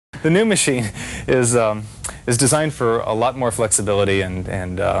The new machine is designed for a lot more flexibility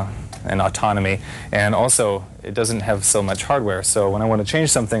and autonomy, and also it doesn't have so much hardware. So when I want to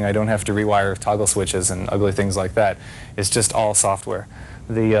change something, I don't have to rewire toggle switches and ugly things like that. It's just all software.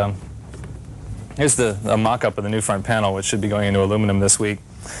 Here's a mock-up of the new front panel, which should be going into aluminum this week.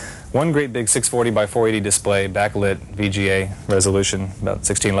 One great big 640 by 480 display, backlit VGA resolution, about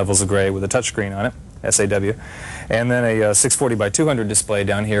 16 levels of gray with a touchscreen on it, SAW. And then a 640 by 200 display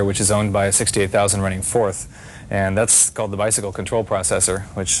down here, which is owned by a 68,000 running fourth. And that's called the bicycle control processor,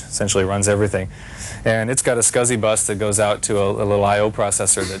 which essentially runs everything. And it's got a SCSI bus that goes out to a little I/O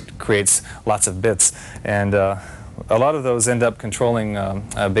processor that creates lots of bits. And a lot of those end up controlling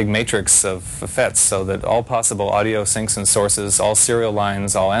a big matrix of FETs, so that all possible audio sinks and sources, all serial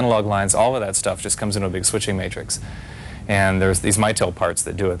lines, all analog lines, all of that stuff just comes into a big switching matrix. And there's these Mitel parts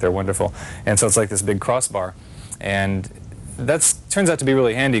that do it. They're wonderful. And so it's like this big crossbar. And that turns out to be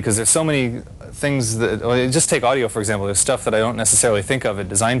really handy because there's so many things that, well, just take audio for example, there's stuff that I don't necessarily think of at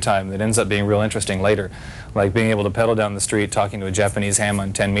design time that ends up being real interesting later, like being able to pedal down the street, talking to a Japanese ham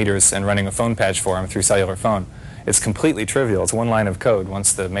on 10 meters and running a phone patch for him through cellular phone. It's completely trivial. It's one line of code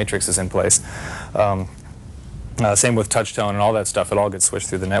once the matrix is in place. Same with touch tone and all that stuff. It all gets switched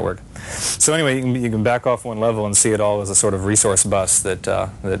through the network. So anyway, you can back off one level and see it all as a sort of resource bus that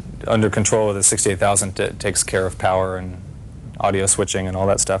under control of the 68,000 takes care of power and audio switching and all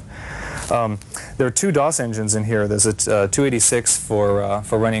that stuff. There are two DOS engines in here. There's a 286 for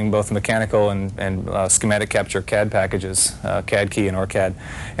running both mechanical and schematic capture CAD packages, CAD key and ORCAD,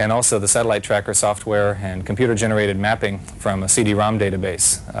 and also the satellite tracker software and computer-generated mapping from a CD-ROM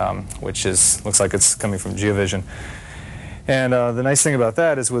database, which looks like it's coming from GeoVision. And the nice thing about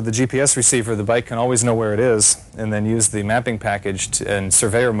that is with the GPS receiver, the bike can always know where it is and then use the mapping package in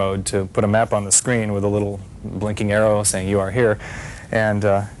surveyor mode to put a map on the screen with a little blinking arrow saying you are here.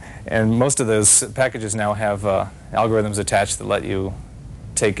 And most of those packages now have algorithms attached that let you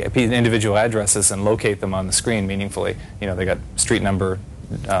take individual addresses and locate them on the screen meaningfully. You know, they got street number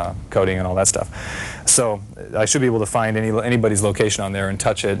coding and all that stuff. So I should be able to find anybody's location on there and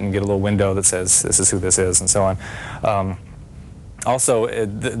touch it and get a little window that says this is who this is and so on. Also,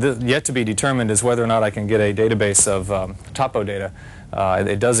 yet to be determined is whether or not I can get a database of topo data.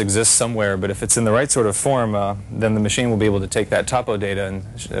 It does exist somewhere, but if it's in the right sort of form, then the machine will be able to take that topo data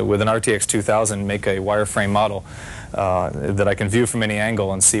and, with an RTX 2000, make a wireframe model that I can view from any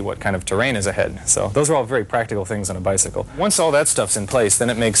angle and see what kind of terrain is ahead. So those are all very practical things on a bicycle. Once all that stuff's in place,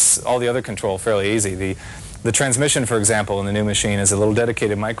 then it makes all the other control fairly easy. The transmission, for example, in the new machine is a little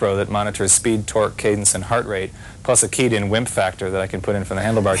dedicated micro that monitors speed, torque, cadence, and heart rate, plus a keyed-in WIMP factor that I can put in from the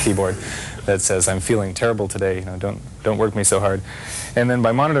handlebar keyboard that says, I'm feeling terrible today, you know, don't work me so hard. And then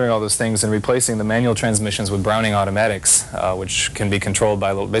by monitoring all those things and replacing the manual transmissions with Browning automatics, which can be controlled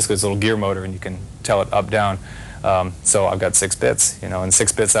by basically it's a little gear motor and you can tell it up, down. So I've got 6 bits, you know, and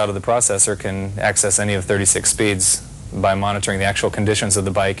 6 bits out of the processor can access any of 36 speeds by monitoring the actual conditions of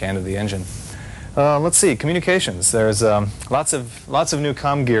the bike and of the engine. Let's see, communications. There's lots of new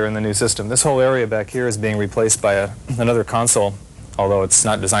comm gear in the new system. This whole area back here is being replaced by another console, although it's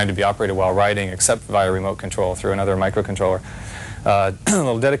not designed to be operated while riding except via remote control through another microcontroller. A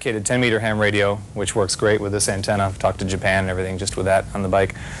little dedicated 10-meter ham radio, which works great with this antenna. I've talked to Japan and everything just with that on the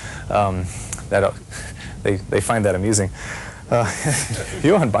bike. They find that amusing.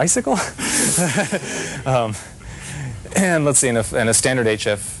 You on bicycle? And let's see, and a standard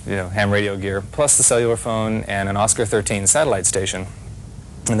HF, you know, ham radio gear, plus the cellular phone and an Oscar 13 satellite station.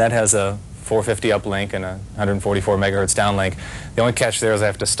 And that has a 450 uplink and a 144 megahertz downlink. The only catch there is I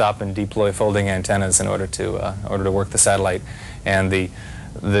have to stop and deploy folding antennas in order to work the satellite. And the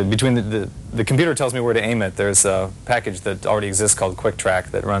computer tells me where to aim it. There's a package that already exists called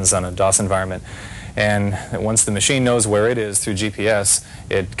QuickTrack that runs on a DOS environment. And once the machine knows where it is through GPS,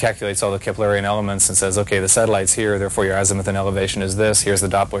 it calculates all the Keplerian elements and says, okay, the satellite's here, therefore your azimuth and elevation is this, here's the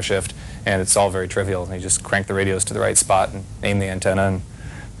Doppler shift, and it's all very trivial. And you just crank the radios to the right spot and aim the antenna, and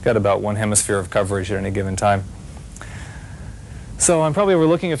got about one hemisphere of coverage at any given time. So I'm probably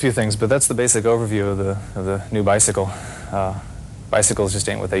overlooking a few things, but that's the basic overview of the new bicycle. Bicycles just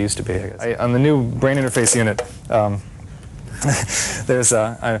ain't what they used to be, I guess. On the new brain interface unit, there's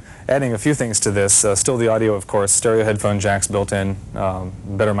adding a few things to this. Still the audio, of course, stereo headphone jacks built in,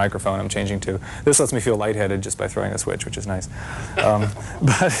 better microphone I'm changing to. This lets me feel lightheaded just by throwing a switch, which is nice.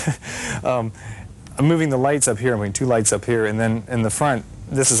 I'm moving the lights up here. I'm moving 2 lights up here, and then in the front,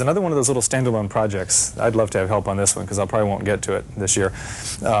 this is another one of those little standalone projects. I'd love to have help on this one because I probably won't get to it this year.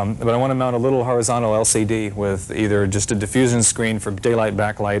 But I want to mount a little horizontal LCD with either just a diffusion screen for daylight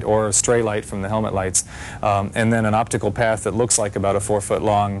backlight or a stray light from the helmet lights, and then an optical path that looks like about a 4-foot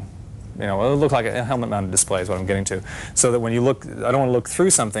long. It'll look like a helmet-mounted display is what I'm getting to. So that when you look, I don't want to look through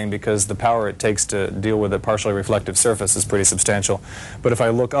something because the power it takes to deal with a partially reflective surface is pretty substantial. But if I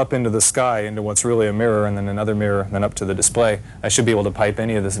look up into the sky, into what's really a mirror, and then another mirror, and then up to the display, I should be able to pipe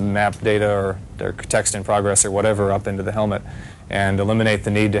any of this map data or text in progress or whatever up into the helmet and eliminate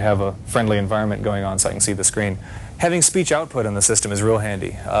the need to have a friendly environment going on so I can see the screen. Having speech output on the system is real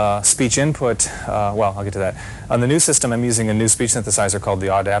handy. Speech input, well, I'll get to that. On the new system, I'm using a new speech synthesizer called the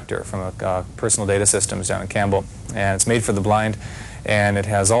Adapter from Personal Data Systems down in Campbell. And it's made for the blind, and it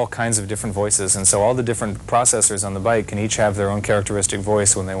has all kinds of different voices. And so all the different processors on the bike can each have their own characteristic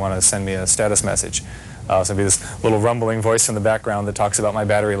voice when they want to send me a status message. So it'll be this little rumbling voice in the background that talks about my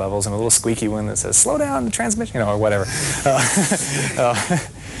battery levels, and a little squeaky one that says, slow down the transmission, or whatever.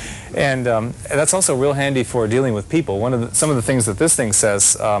 And that's also real handy for dealing with people. Some of the things that this thing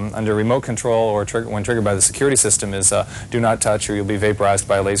says under remote control or when triggered by the security system is do not touch or you'll be vaporized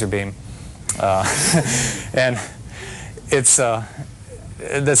by a laser beam. And it's,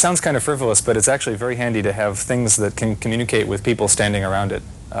 that sounds kind of frivolous, but it's actually very handy to have things that can communicate with people standing around it.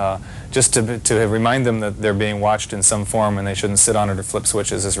 Just to remind them that they're being watched in some form and they shouldn't sit on it or flip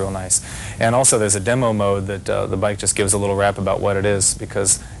switches is real nice. And also there's a demo mode that the bike just gives a little rap about what it is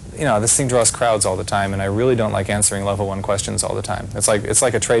because this thing draws crowds all the time, and I really don't like answering level 1 questions all the time. It's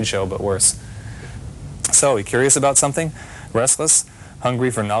like a trade show, but worse. So, you curious about something? Restless?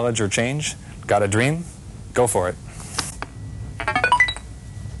 Hungry for knowledge or change? Got a dream? Go for it.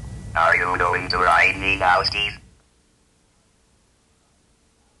 Are you going to ride me now, Steve?